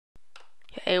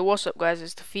Hey, what's up guys,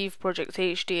 it's the FIFA Project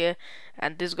HD here,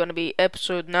 and this is going to be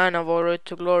episode 9 of our Road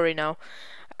to Glory now.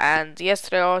 And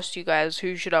yesterday I asked you guys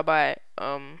who should I buy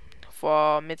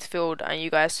for midfield, and you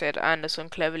guys said Anderson,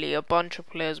 Cleverly, a bunch of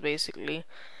players basically.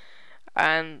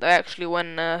 And I actually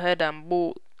went ahead and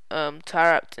bought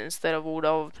Tarapt instead of all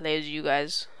the other players you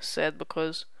guys said,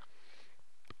 because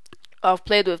I've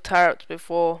played with Tarapt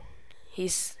before. He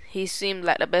seemed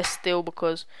like the best still,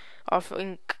 because I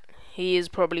think he is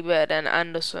probably better than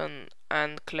Anderson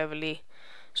and Cleverly.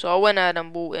 So I went ahead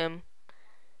and bought him.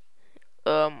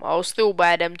 I'll still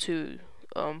buy them too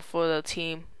for the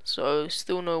team, so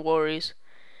still no worries.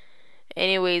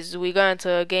 Anyways, we go into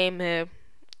a game here,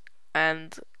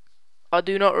 and I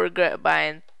do not regret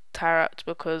buying Tarapt,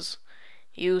 because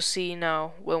you'll see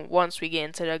now once we get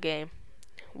into the game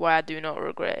why I do not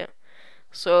regret it.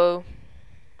 So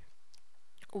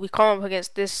we come up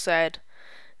against this side,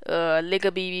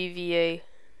 Liga BBVA,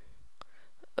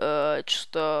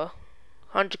 just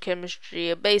 100 chemistry,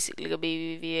 a basic Liga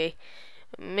BBVA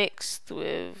mixed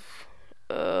with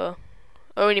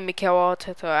only Mikel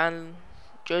Arteta and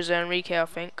Jose Enrique, I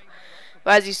think.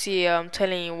 But as you see, I'm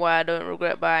telling you why I don't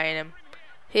regret buying him.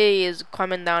 Here he is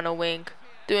coming down a wing,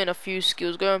 doing a few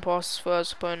skills, going past his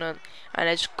first opponent, and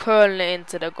it's curling it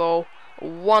into the goal. A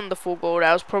wonderful goal.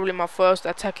 That was probably my first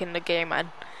attack in the game, and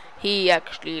he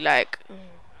actually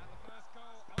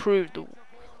proved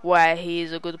why he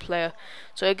is a good player.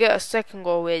 So I get a second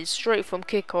goal here, straight from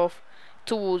kickoff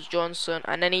towards Johnson,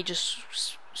 and then he just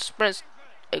sprints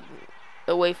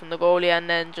away from the goalie, and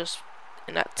then just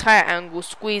in that tight angle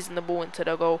squeezing the ball into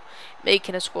the goal,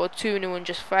 making a score 2-0 in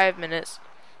just 5 minutes.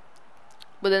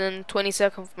 But then in the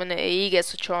 22nd minute he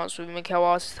gets a chance with Mikel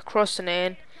Arteta crossing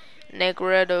it in.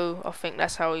 Negredo, I think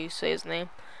that's how you say his name.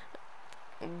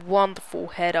 Wonderful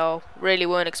header, really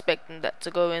weren't expecting that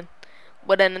to go in.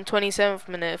 But then in 27th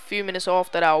minute, a few minutes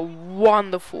after that, a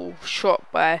wonderful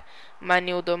shot by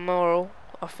Manuel de Moro,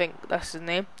 I think that's his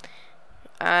name.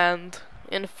 And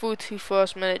in the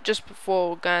 41st minute, just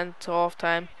before going to half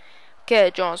time, get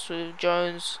a chance with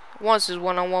Jones. Once he's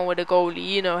one-on-one with the goalie,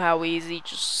 you know how easy, he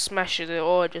just smashes it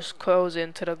or just curls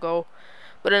into the goal.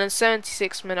 But in the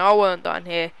 76th minute, I weren't done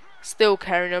here. Still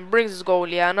carrying him, brings his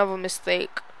goalie out. Another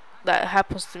mistake that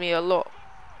happens to me a lot.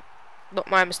 Not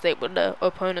my mistake, but the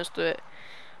opponents do it.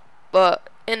 But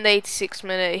in the 86th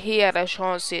minute, he had a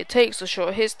chance here. Takes a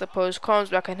shot, hits the post, comes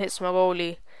back and hits my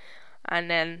goalie, and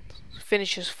then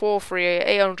finishes 4-3,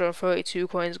 832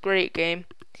 coins. Great game.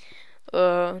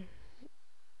 I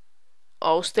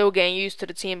was still getting used to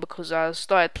the team, because I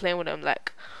started playing with them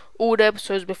like all the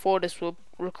episodes before this were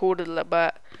recorded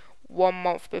about 1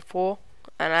 month before,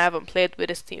 and I haven't played with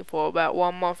this team for about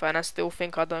 1 month, and I still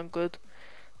think I've done good,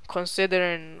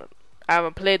 considering I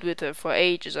haven't played with it for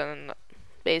ages. And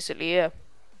basically, yeah.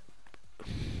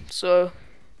 So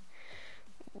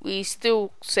we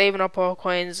still saving up our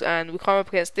coins, and we come up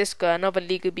against this guy, another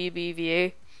Liga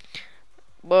BBVA,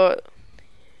 but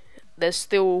there's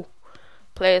still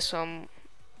players from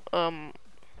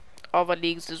other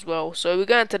leagues as well. So we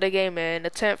go into the game here. In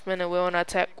the 10th minute, we're on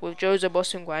attack with Jose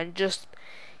Bosingwa, and just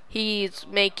he's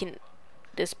making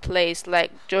this place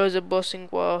like Jose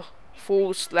Bosingwa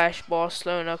 /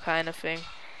 Barcelona kind of thing,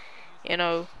 you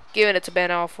know. Giving it to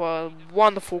Ben Alpha,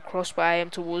 wonderful cross by him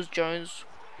towards Jones,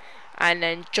 and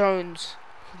then Jones,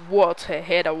 what a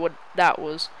header that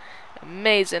was,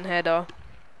 amazing header,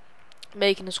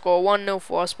 making the score 1-0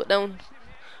 for us. But then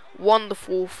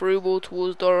wonderful through ball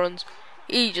towards Dorrans,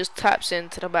 he just taps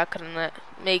into the back of the net,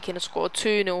 making the score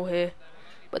 2-0 here.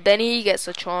 But then he gets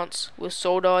a chance with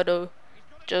Soldado,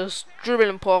 just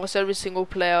dribbling past every single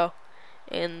player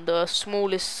in the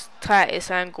smallest,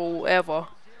 tightest angle ever,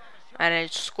 and then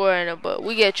scoring it. But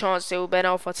we get a chance there with Ben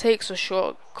Alpha, takes a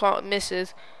shot,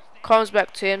 misses, comes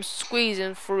back to him,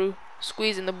 squeezing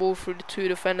the ball through the two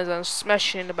defenders and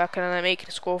smashing in the back, and then making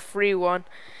the score 3-1.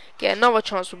 Get another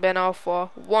chance with Ben Alpha,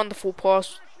 wonderful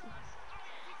pass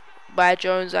by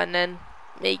Jones, and then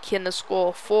making the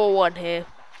score 4-1 here.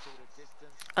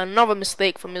 Another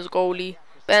mistake from his goalie.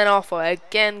 Ben Alpha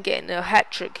again getting a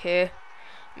hat-trick here,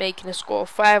 making the score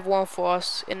 5-1 for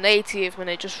us. In the 80th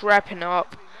minute, just wrapping it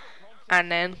up, and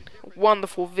then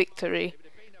wonderful victory.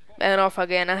 Ben Alpha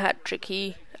getting a hat-trick.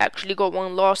 He actually got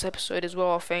one last episode as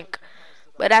well, I think.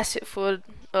 But that's it for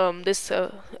this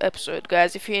episode,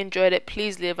 guys. If you enjoyed it,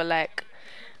 please leave a like,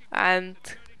 and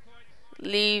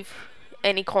leave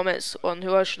any comments on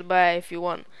who I should buy if you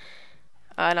want.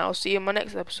 And I'll see you in my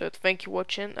next episode. Thank you for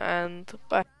watching, and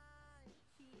bye.